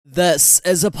This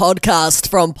is a podcast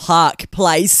from Park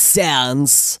Place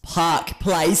Sounds. Park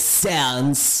Place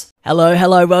Sounds.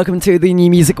 Hello, welcome to the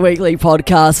New Music Weekly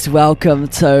podcast. Welcome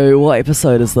to, what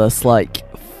episode is this? Like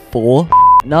 4?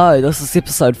 No, this is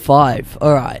episode 5.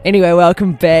 Alright. Anyway,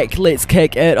 welcome back. Let's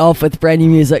kick it off with brand new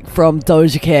music from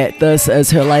Doja Cat. This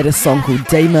is her latest song called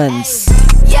Demons.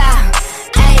 Yeah,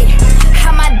 hey,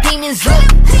 how my demons look.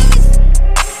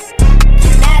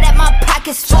 Now that my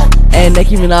pocket's full. And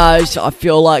Nicki Minaj, I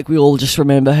feel like we all just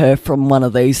remember her from one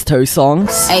of these two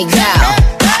songs. Hey girl,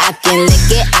 I can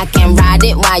lick it, I can ride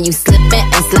it while you slipping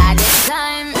and sliding.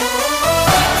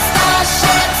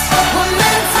 Starships were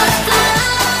meant to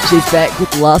fly. She's back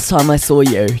with Last Time I Saw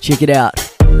You. Check it out.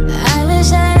 I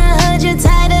wish I heard you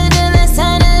tighter than the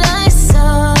time that I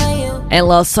saw you. And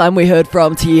last time we heard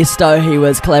from Tiesto, he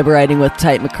was collaborating with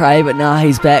Tate McRae, but now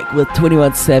he's back with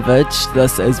 21 Savage.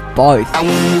 This is both.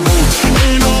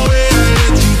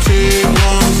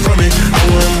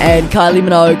 And Kylie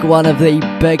Minogue, one of the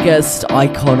biggest,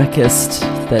 iconicest,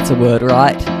 that's a word,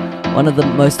 right? One of the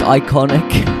most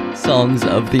iconic songs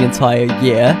of the entire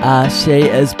year. She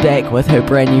is back with her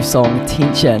brand new song,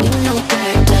 Tension.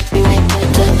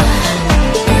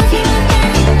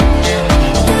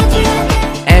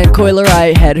 And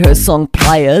Leray had her song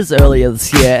Players earlier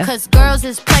this year. 'Cause girls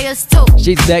is players too.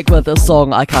 She's back with a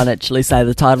song I can't actually say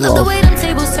the title Love the of. way them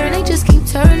tables turn, they just keep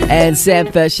turning. And Sam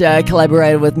Fischer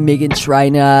collaborated with Megan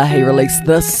Trainor. He released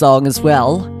this song as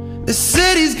well. The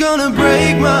city's gonna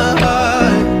break my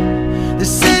heart. The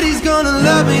city's gonna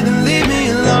love me, then leave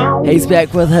me alone. He's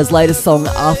back with his latest song,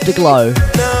 Afterglow.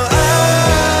 Now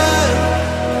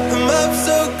I'm up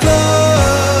so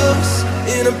close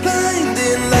in a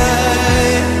blinding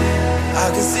light. I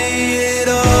can see it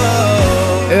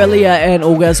all. Earlier in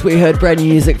August, we heard brand new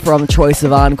music from Troye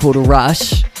Sivan called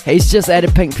Rush. He's just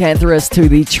added PinkPantherees to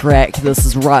the track. This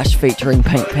is Rush featuring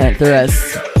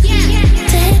PinkPantherees.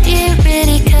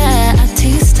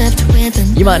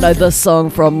 You might know this song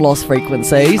from Lost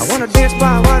Frequencies. I wanna dance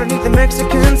by water beneath the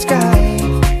Mexican sky.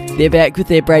 They're back with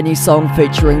their brand new song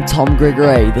featuring Tom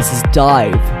Gregory. This is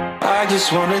Dive. I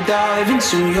just wanna dive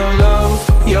into your love,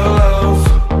 your love.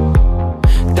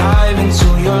 Dive into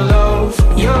your love,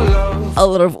 your love. A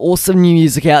lot of awesome new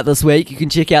music out this week. You can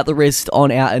check out the rest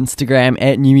on our Instagram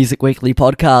at New Music Weekly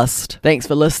Podcast. Thanks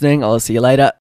for listening. I'll see you later.